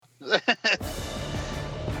Huh.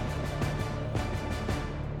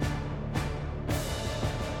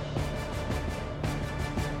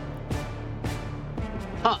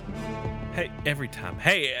 Hey, every time.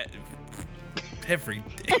 Hey, every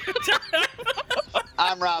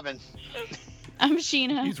I'm Robin. I'm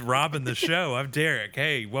Sheena. He's robbing the show. I'm Derek.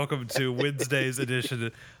 Hey, welcome to Wednesday's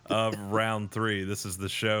edition of Round 3. This is the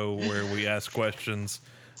show where we ask questions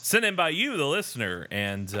sent in by you, the listener,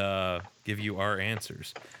 and give you our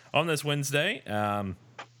answers. On this Wednesday,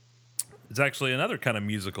 it's actually another kind of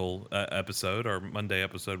musical episode. Our Monday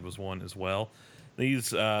episode was one as well. These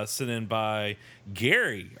sent in by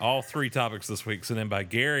Gary. All three topics this week sent in by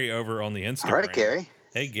Gary over on the Instagram. All right, Gary.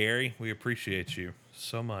 Hey, Gary. We appreciate you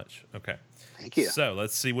so much. Okay. Thank you. So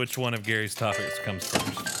let's see which one of Gary's topics comes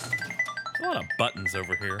first. There's a lot of buttons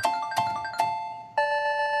over here.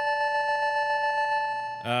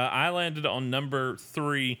 I landed on number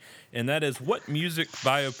 3, and that is what music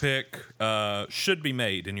biopic should be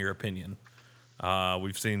made, in your opinion?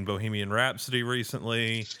 We've seen Bohemian Rhapsody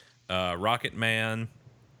recently, Rocket Man,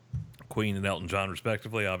 Queen and Elton John,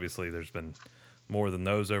 respectively. Obviously, there's been more than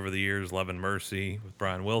those over the years. Love and Mercy with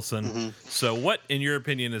Brian Wilson. Mm-hmm. So what, in your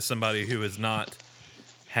opinion, is somebody who has not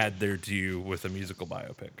had their due with a musical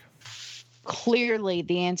biopic? Clearly,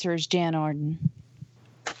 the answer is Jan Arden.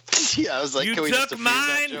 Yeah, I was like, You can we just took defuse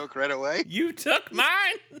that mine? joke right away? You took mine!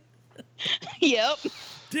 Yep.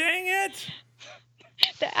 Dang it!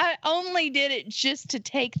 I only did it just to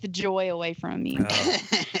take the joy away from you.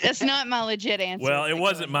 That's not my legit answer. Well, it But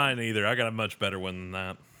wasn't go mine either. I got a much better one than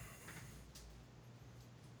that.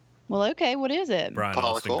 Well, okay. What is it? Brian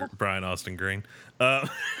Paula Cole? Austin Green. It's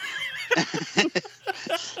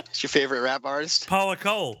your favorite rap artist? Paula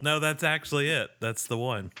Cole. No, that's actually it. That's the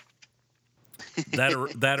one.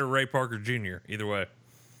 That or Ray Parker Jr. Either way.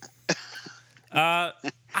 I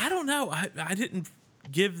don't know. I didn't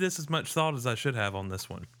give this as much thought as I should have on this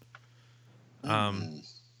one.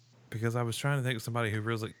 Because I was trying to think of somebody who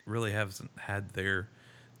really hasn't had their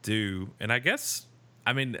due. And I guess,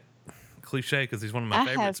 I mean, cliche because he's one of my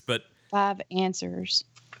favorites, but 5 answers.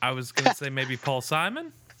 I was going to say maybe Paul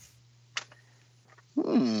Simon.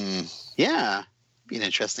 Yeah. Be an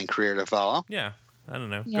interesting career to follow. Yeah. I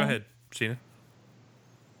don't know. Yeah. Go ahead, Sheena.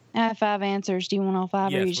 I have 5 answers. Do you want all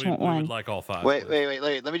 5 or you Yes, just we want one? would like all 5. Wait. please.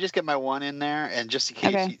 Let me just get my one in there, and just in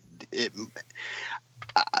case. Okay.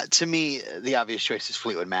 To me, the obvious choice is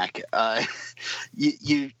Fleetwood Mac.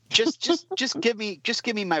 You just give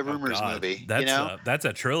me my Rumors God, movie. That's you know, that's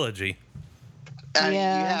a trilogy.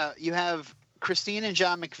 Yeah. You have Christine and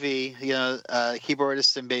John McVie,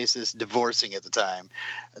 keyboardist and bassist, divorcing at the time.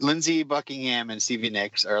 Lindsey Buckingham and Stevie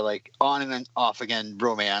Nicks are like on and off again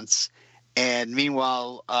romance. And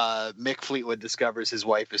meanwhile, Mick Fleetwood discovers his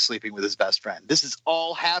wife is sleeping with his best friend. This is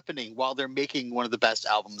all happening while they're making one of the best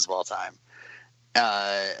albums of all time.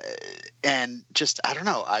 And just, I don't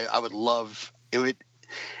know. I would love it.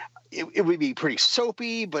 It would be pretty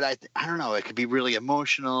soapy, but I don't know. It could be really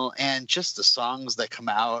emotional, and just the songs that come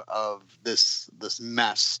out of this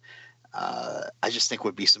mess, I just think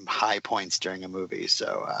would be some high points during a movie.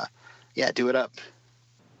 So, yeah, do it up,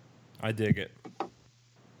 I dig it.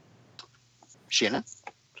 Sheena.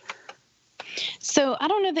 So I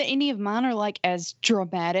don't know that any of mine are like as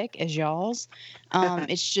dramatic as y'all's.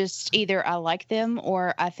 It's just either I like them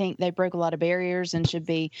or I think they broke a lot of barriers and should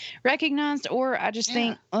be recognized, or I just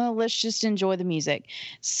think, oh, let's just enjoy the music.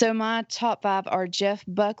 So my top 5 are Jeff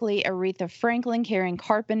Buckley, Aretha Franklin, Karen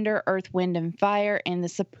Carpenter, Earth, Wind and Fire, and the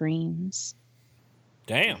Supremes.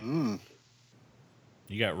 Damn.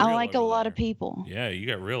 You got real I like a over lot there. of people. Yeah, you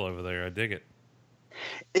got real over there. I dig it.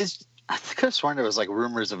 I could have sworn there was like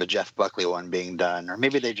rumors of a Jeff Buckley one being done, or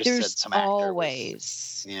maybe they just said There's some actor.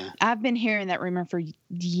 always. Yeah. I've been hearing that rumor for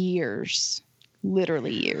years,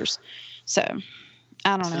 literally years. So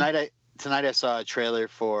I don't know. Tonight I saw a trailer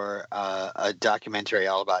for a documentary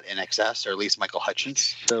all about NXS, or at least Michael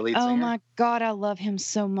Hutchence, the lead singer. Oh my God, I love him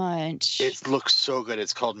so much. It looks so good.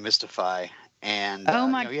 It's called Mystify, and oh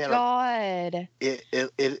my he had God.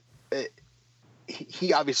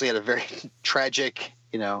 he obviously had a very tragic,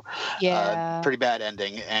 pretty bad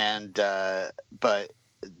ending, and but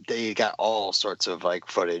they got all sorts of like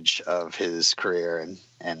footage of his career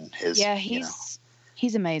and his. Yeah, he's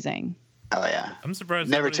amazing. Oh yeah, I'm surprised.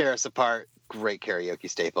 Never nobody, Tear Us Apart. Great karaoke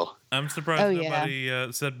staple. I'm surprised Oh, yeah.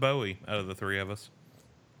 nobody said Bowie out of the three of us.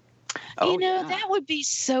 Oh, yeah. That would be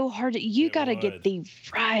so hard. You It got to would. get the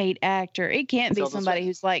right actor. It can't be Tilda somebody Swinton.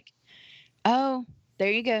 who's like, oh,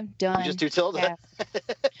 there you go, done. You just do Tilda. Yeah.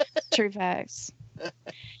 True facts.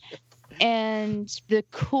 And the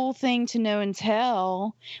cool thing to know and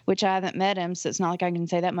tell, which I haven't met him, so it's not like I can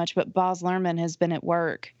say that much, but Baz Luhrmann has been at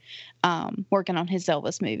work working on his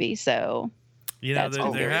Elvis movie. So You know, that's there,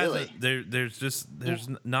 cool. there Really? hasn't there's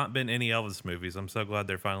not been any Elvis movies. I'm so glad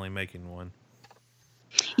they're finally making one.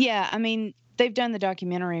 Yeah, I mean, they've done the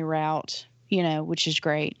documentary route, which is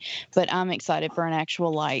great. But I'm excited for an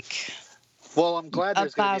actual Well, I'm glad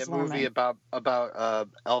there's going to Baz be a movie Luhrmann. about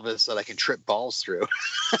Elvis that I can trip balls through.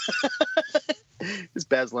 This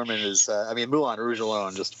Baz Luhrmann is, Moulin Rouge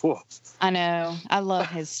alone, just whew. I know. I love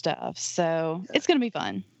his stuff. So it's going to be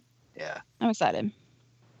fun. Yeah. I'm excited.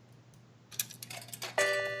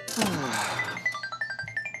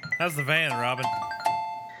 How's the van, Robin?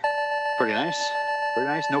 Pretty nice. Pretty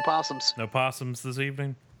nice. No possums. No possums this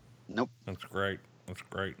evening? Nope. That's great. That's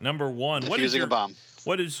great. Number one. Defusing a bomb.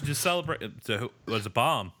 What did you just celebrate? Was a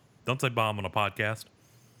bomb. Don't say bomb on a podcast.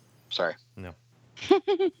 Sorry. No.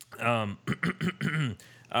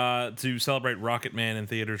 To celebrate Rocket Man in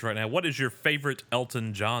theaters right now, what is your favorite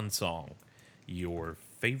Elton John song? Your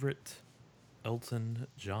favorite Elton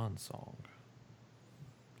John song?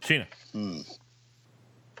 Sheena.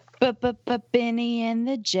 But Benny and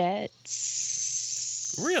the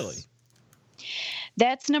Jets. Really?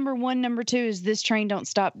 That's number one. Number two is This Train Don't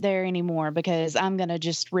Stop There Anymore, because I'm going to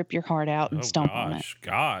just rip your heart out and stomp on it.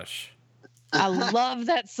 Gosh. I love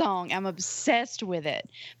that song. I'm obsessed with it.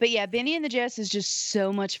 But yeah, Benny and the Jets is just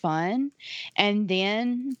so much fun. And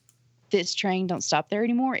then This Train Don't Stop There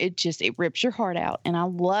Anymore. It rips your heart out. And I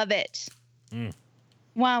love it.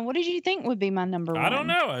 Wow. What did you think would be my number one? I don't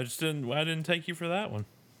know. I didn't take you for that one.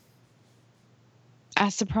 I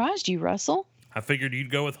surprised you, Russell. I figured you'd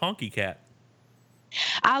go with Honky Cat.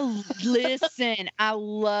 I love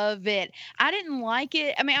it. I didn't like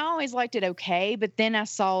it. I mean, I always liked it okay, but then I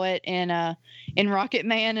saw it in Rocket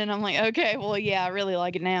Man, and I'm like, okay, well, yeah, I really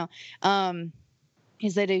like it now.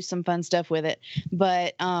 Because they do some fun stuff with it.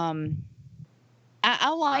 But I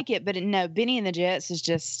like it, but no, Benny and the Jets is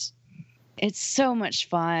just, it's so much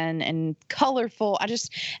fun and colorful.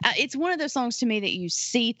 It's one of those songs to me that you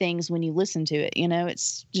see things when you listen to it.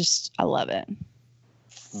 It's just, I love it.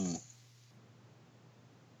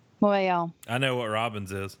 Well, y'all. I know what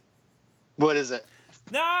Robin's is. What is it?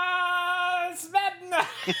 No, it's not.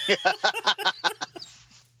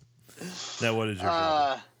 Now, what is your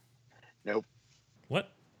favorite? Nope.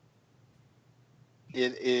 What?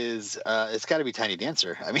 It is. It's got to be Tiny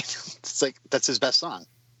Dancer. I mean, it's like that's his best song.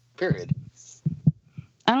 Period.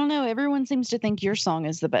 I don't know. Everyone seems to think your song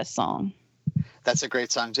is the best song. That's a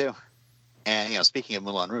great song too. And speaking of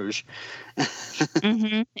Moulin Rouge,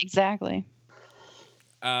 Exactly.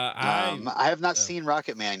 I have not seen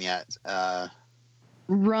Rocket Man yet.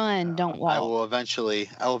 Run, don't walk. I will eventually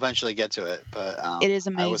get to it, but it is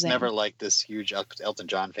amazing. I was never like this huge Elton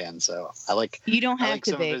John fan, so I like. You don't have I like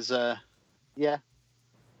to some be. of his. Yeah.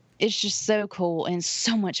 It's just so cool and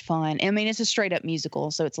so much fun. I mean, it's a straight up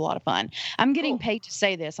musical, so it's a lot of fun. I'm getting paid to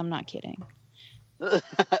say this. I'm not kidding.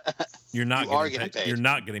 You're not You are getting getting paid. You're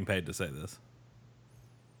not getting paid to say this.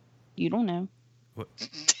 You don't know. What?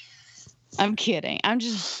 I'm kidding. I'm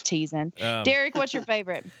just teasing. Derek, what's your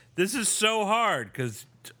favorite? This is so hard because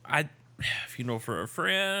Funeral for a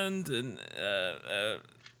Friend and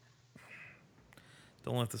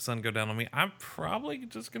Don't Let the Sun Go Down on Me. I'm probably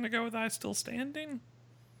just gonna go with I Still Standing.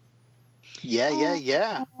 Yeah.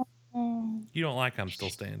 You don't like I'm Still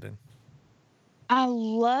Standing. I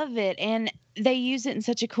love it, and they use it in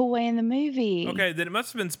such a cool way in the movie. Okay, then it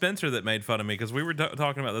must have been Spencer that made fun of me because we were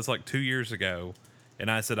talking about this like 2 years ago, and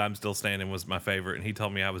I said I'm Still Standing was my favorite, and he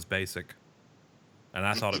told me I was basic, and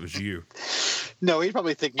I thought it was you. No, he'd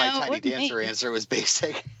probably think my No, it Tiny wasn't Dancer me. answer was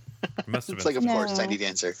basic. It must have It's been. like, of course, No. Tiny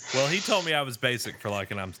Dancer. Well, he told me I was basic for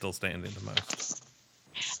liking I'm Still Standing the most.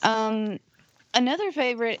 Another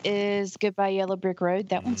favorite is Goodbye Yellow Brick Road.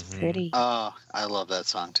 That one's pretty. Oh, I love that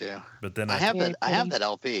song too. But then I have Very that. I have pretty. that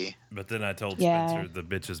LP. But then I told Yeah. Spencer the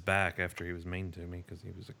bitch is back after he was mean to me because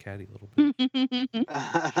he was a catty little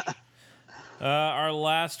bitch. Our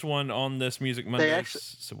last one on this Music Monday.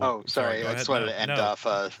 Oh, sorry. I just wanted to end off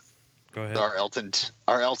Go ahead. our Elton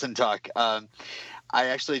talk. I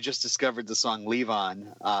actually just discovered the song "Leave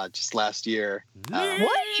On" just last year.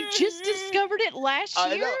 What? You just discovered it last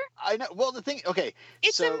year? I know. Well, the thing. Okay.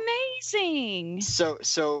 It's amazing. So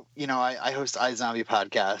I host iZombie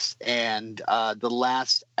podcast, and the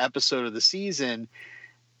last episode of the season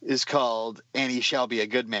is called "And He Shall Be a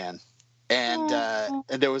Good Man," and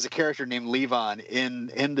there was a character named Levon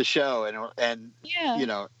in the show, and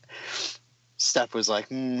Yeah. Steph was like,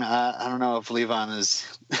 I don't know if Levon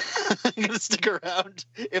is going to stick around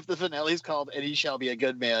if the finale's called "And He Shall Be a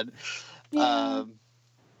Good Man." Yeah.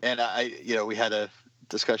 And we had a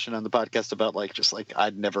discussion on the podcast about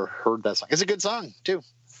I'd never heard that song. It's a good song too.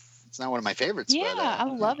 It's not one of my favorites. Yeah, but, I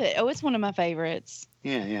love it. Oh, it's one of my favorites.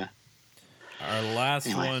 Yeah. Our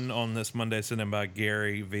last one on this Monday, sent in by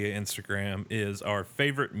Gary via Instagram, is our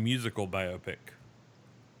favorite musical biopic.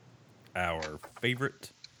 Our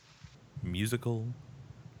favorite musical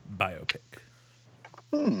biopic.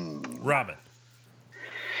 Robin.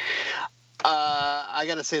 I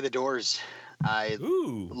gotta say, The Doors. I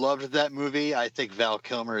loved that movie. I think Val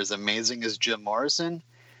Kilmer is amazing as Jim Morrison.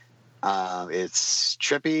 It's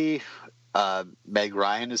trippy. Meg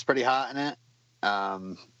Ryan is pretty hot in it.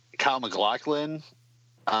 Kyle MacLachlan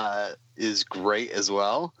is great as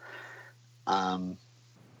well. And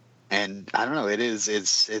I don't know,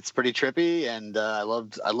 it's pretty trippy, and I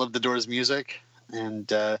love The Doors music,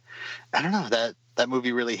 and I don't know, that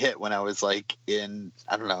movie really hit when I was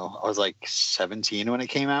 17 when it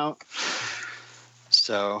came out.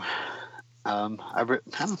 So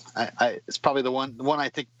it's probably the one I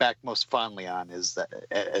think back most fondly on is that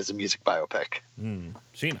as a music biopic.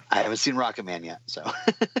 Sheena. I haven't seen Rocket Man yet, so.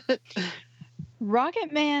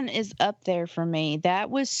 Rocket Man is up there for me. That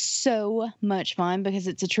was so much fun because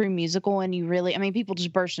it's a true musical, and people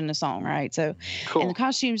just burst into song, right? So, cool. And the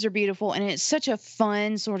costumes are beautiful, and it's such a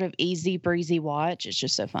fun, sort of easy breezy watch. It's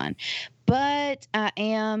just so fun. But I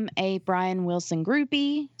am a Brian Wilson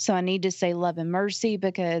groupie, so I need to say Love and Mercy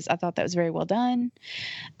because I thought that was very well done.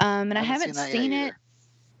 And I haven't seen it.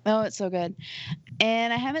 Oh, it's so good.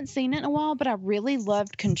 And I haven't seen it in a while, but I really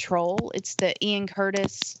loved Control. It's the Ian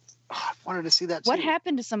Curtis. Oh, I wanted to see that too. What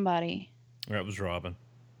happened to somebody? That was Robin.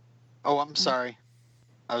 Oh, I'm sorry.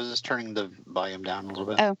 I was just turning the volume down a little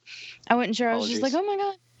bit. Oh, I wasn't sure. Apologies. I was just like, oh my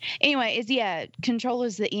God. Anyway, Control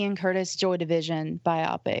is the Ian Curtis Joy Division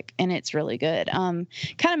biopic, and it's really good. Kind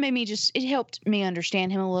of made me it helped me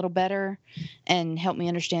understand him a little better and helped me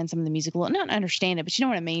understand some of the music not understand it, but you know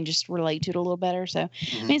what I mean? Just relate to it a little better. So,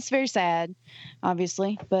 it's very sad,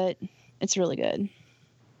 obviously, but it's really good.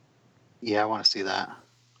 Yeah, I want to see that.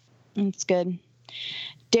 It's good.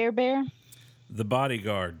 Dare Bear? The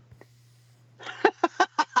Bodyguard.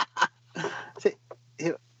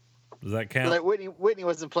 Does that count? Whitney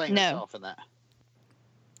wasn't playing herself in that.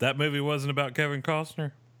 That movie wasn't about Kevin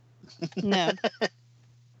Costner? No.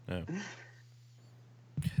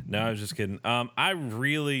 No, I was just kidding. I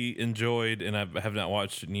really enjoyed, and I have not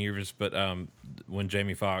watched it in years, but when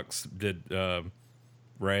Jamie Foxx did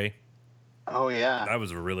Ray. Oh, yeah. That was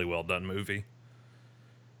a really well done movie.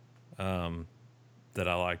 That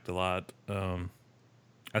I liked a lot.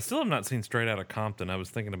 I still have not seen Straight Outta Compton. I was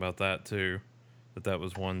thinking about that too. That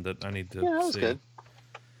was one that I need to see. Yeah, that was good.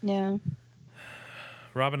 Yeah.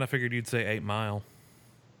 Robin, I figured you'd say 8 Mile.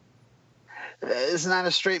 It's not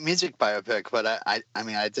a straight music biopic, but I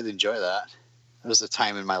did enjoy that. There was a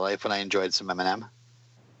time in my life when I enjoyed some Eminem.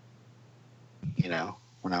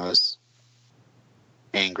 When I was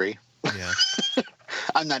angry. Yeah.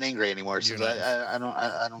 I'm not angry anymore, so I don't.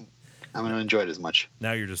 I'm going to enjoy it as much.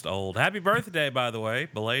 Now you're just old. Happy birthday, by the way,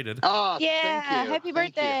 belated. Oh, yeah! Thank you. Happy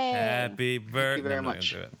birthday! Happy birthday! Thank you very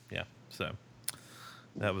much. Yeah. So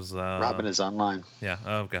that was. Robin is online. Yeah.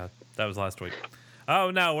 Oh God, that was last week.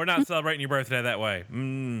 Oh no, we're not celebrating your birthday that way.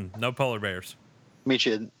 No polar bears. Meet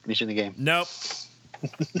you in the game. Nope.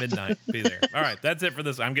 Midnight. Be there. All right, that's it for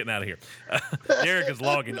this. I'm getting out of here. Derek is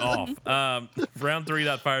logging off.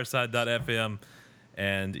 Round3.fireside.fm.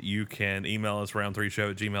 And you can email us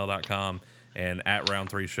round3show@gmail.com and at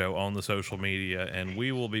round3show on the social media. And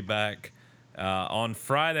we will be back on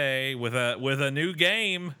Friday with a new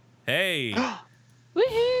game. Hey,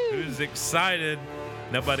 Woohoo! who's excited?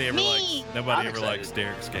 Nobody ever excited. likes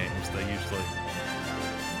Derek's games. They usually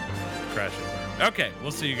crash and burn. Okay,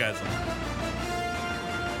 we'll see you guys later.